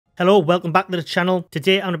Hello, welcome back to the channel.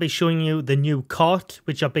 Today I'm going to be showing you the new carts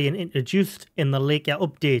which are being introduced in the LIAKA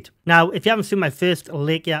update. Now, if you haven't seen my first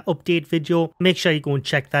LIAKA update video, make sure you go and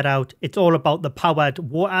check that out. It's all about the powered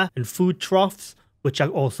water and food troughs, which are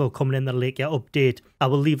also coming in the LIAKA update. I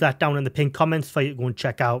will leave that down in the pinned comments for you to go and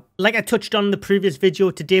check out. Like I touched on in the previous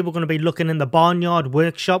video, today we're going to be looking in the Barnyard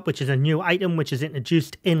Workshop, which is a new item which is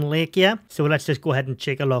introduced in LIAKA. So let's just go ahead and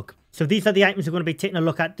take a look. So these are the items we're going to be taking a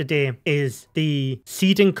look at today, is the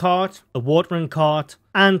seeding cart, the watering cart,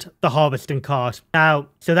 and the harvesting cart. Now,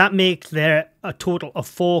 so that makes there a total of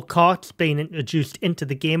 4 carts being introduced into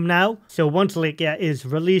the game now. So once LIAKA is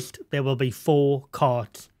released, there will be 4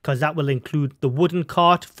 carts, because that will include the wooden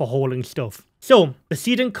cart for hauling stuff. So, the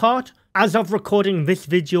seeding cart, as of recording this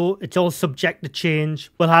video, it's all subject to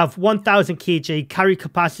change. We'll have 1000 kg carry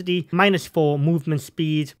capacity, -4 movement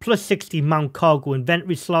speed, plus 60 mount cargo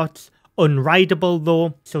inventory slots. Unrideable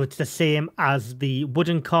though, so it's the same as the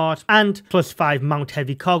wooden cart, and plus 5 mount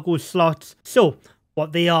heavy cargo slots. So,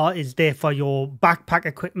 what they are is there for your backpack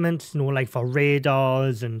equipment, you know, like for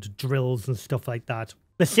radars and drills and stuff like that.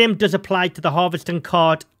 The same does apply to the harvesting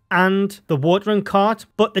cart and the watering cart,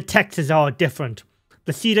 but the textures are different.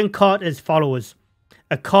 The seeding cart is as follows.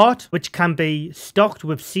 A cart which can be stocked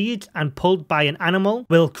with seeds and pulled by an animal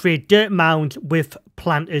will create dirt mounds with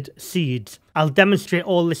planted seeds. I'll demonstrate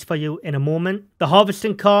all this for you in a moment. The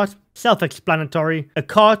harvesting cart, self-explanatory. A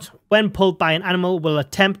cart, when pulled by an animal, will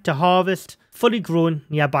attempt to harvest fully grown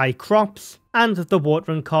nearby crops. And the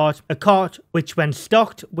watering cart, a cart which when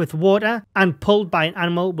stocked with water and pulled by an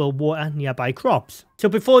animal will water nearby crops. So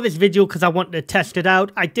before this video, because I wanted to test it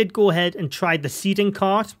out, I did go ahead and try the seeding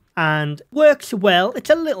cart, and works well. It's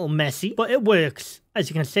a little messy, but it works. As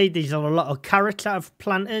you can see, these are a lot of carrots that I've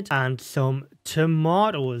planted and some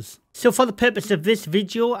tomatoes. So for the purpose of this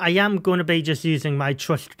video, I am going to be just using my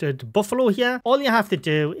trusted buffalo here. All you have to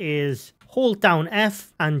do is hold down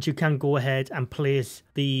F and you can go ahead and place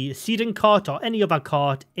the seeding cart or any other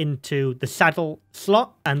cart into the saddle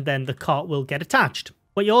slot, and then the cart will get attached.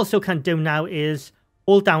 What you also can do now is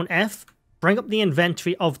hold down F, bring up the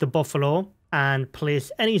inventory of the buffalo, and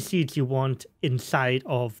place any seeds you want inside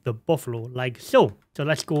of the buffalo, like so. So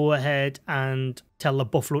let's go ahead and tell the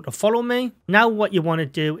buffalo to follow me. Now what you want to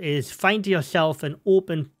do is find yourself an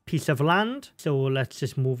open piece of land. So let's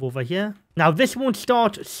just move over here. Now this won't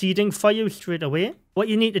start seeding for you straight away. What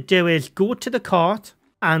you need to do is go to the cart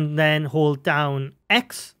and then hold down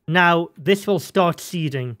X. Now this will start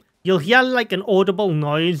seeding. You'll hear like an audible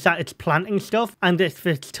noise that it's planting stuff, and if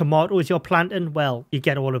it's tomatoes you're planting, well, you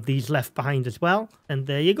get all of these left behind as well. And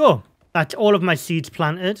there you go. That's all of my seeds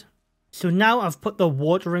planted. So now I've put the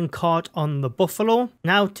watering cart on the buffalo.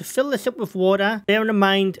 Now to fill this up with water, bearing in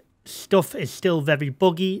mind stuff is still very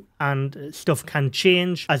buggy and stuff can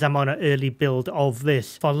change as I'm on an early build of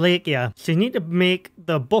this for LIAKA. So you need to make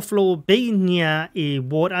the buffalo be near a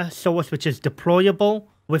water source which is deployable,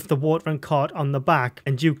 with the watering cart on the back,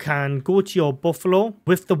 and you can go to your buffalo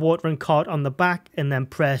with the watering cart on the back and then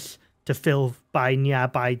press to fill by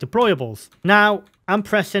nearby deployables. Now I'm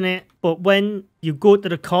pressing it, but when you go to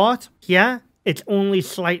the cart here, it's only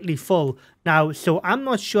slightly full. Now, so I'm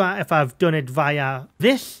not sure if I've done it via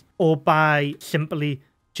this or by simply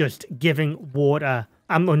just giving water.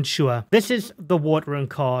 I'm unsure. This is the watering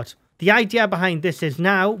cart. The idea behind this is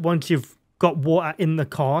now, once you've got water in the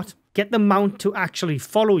cart, get the mount to actually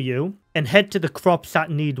follow you and head to the crops that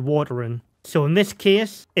need watering. So in this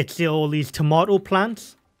case, it's all these tomato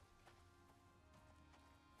plants.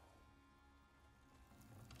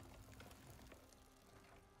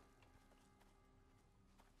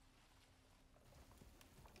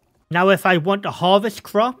 Now if I want to harvest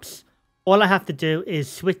crops, all I have to do is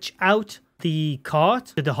switch out the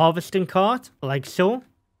cart to the harvesting cart, like so.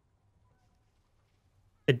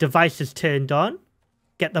 The device is turned on.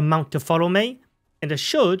 Get the mount to follow me, and I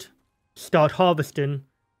should start harvesting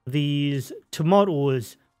these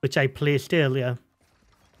tomatoes which I placed earlier.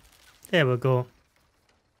 There we go.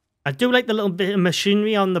 I do like the little bit of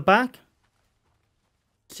machinery on the back.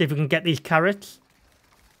 See if we can get these carrots.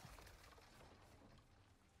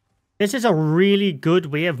 This is a really good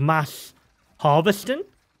way of mass harvesting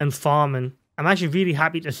and farming. I'm actually really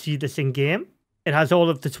happy to see this in game. It has all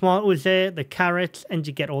of the tomatoes there, the carrots, and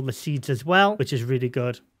you get all the seeds as well, which is really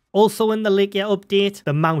good. Also in the LIAKA update,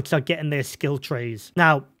 the mounts are getting their skill trees.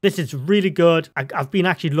 Now, this is really good. I've been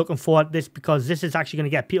actually looking forward to this because this is actually going to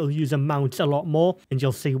get people using mounts a lot more, and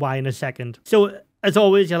you'll see why in a second. So, as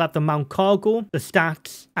always, you'll have the mount cargo, the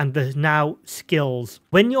stats, and the now skills.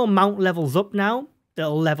 When your mount levels up now,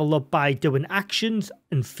 it'll level up by doing actions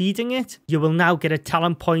and feeding it. You will now get a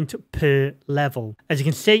talent point per level. As you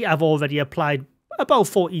can see, I've already applied about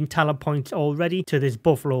 14 talent points already to this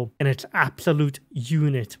buffalo, and it's absolute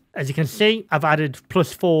unit. As you can see, I've added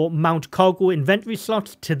 +4 mount cargo inventory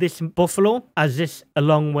slots to this buffalo, as this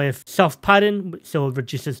along with soft padding, so it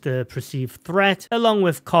reduces the perceived threat, along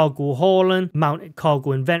with cargo hauling, mounted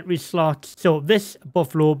cargo inventory slots. So this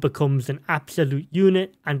buffalo becomes an absolute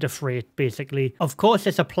unit and a freight basically. Of course,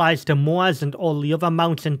 this applies to Moas and all the other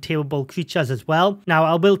mounts and tameable creatures as well. Now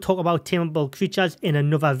I will talk about tameable creatures in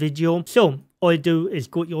another video. So all you do is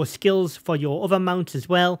go to your skills for your other mounts as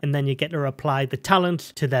well, and then you get to apply the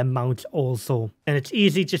talents to their mounts also. And it's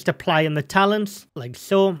easy, just applying the talents like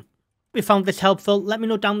so. If you found this helpful, let me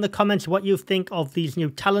know down in the comments what you think of these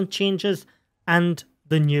new talent changes and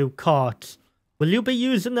the new carts. Will you be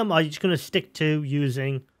using them, or are you just going to stick to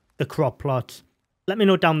using the crop plots? Let me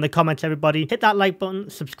know down in the comments, everybody. Hit that like button,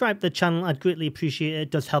 subscribe to the channel. I'd greatly appreciate it.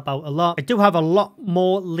 It does help out a lot. I do have a lot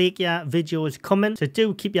more LIAKA videos coming, so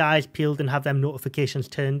do keep your eyes peeled and have them notifications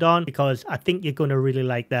turned on, because I think you're going to really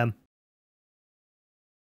like them.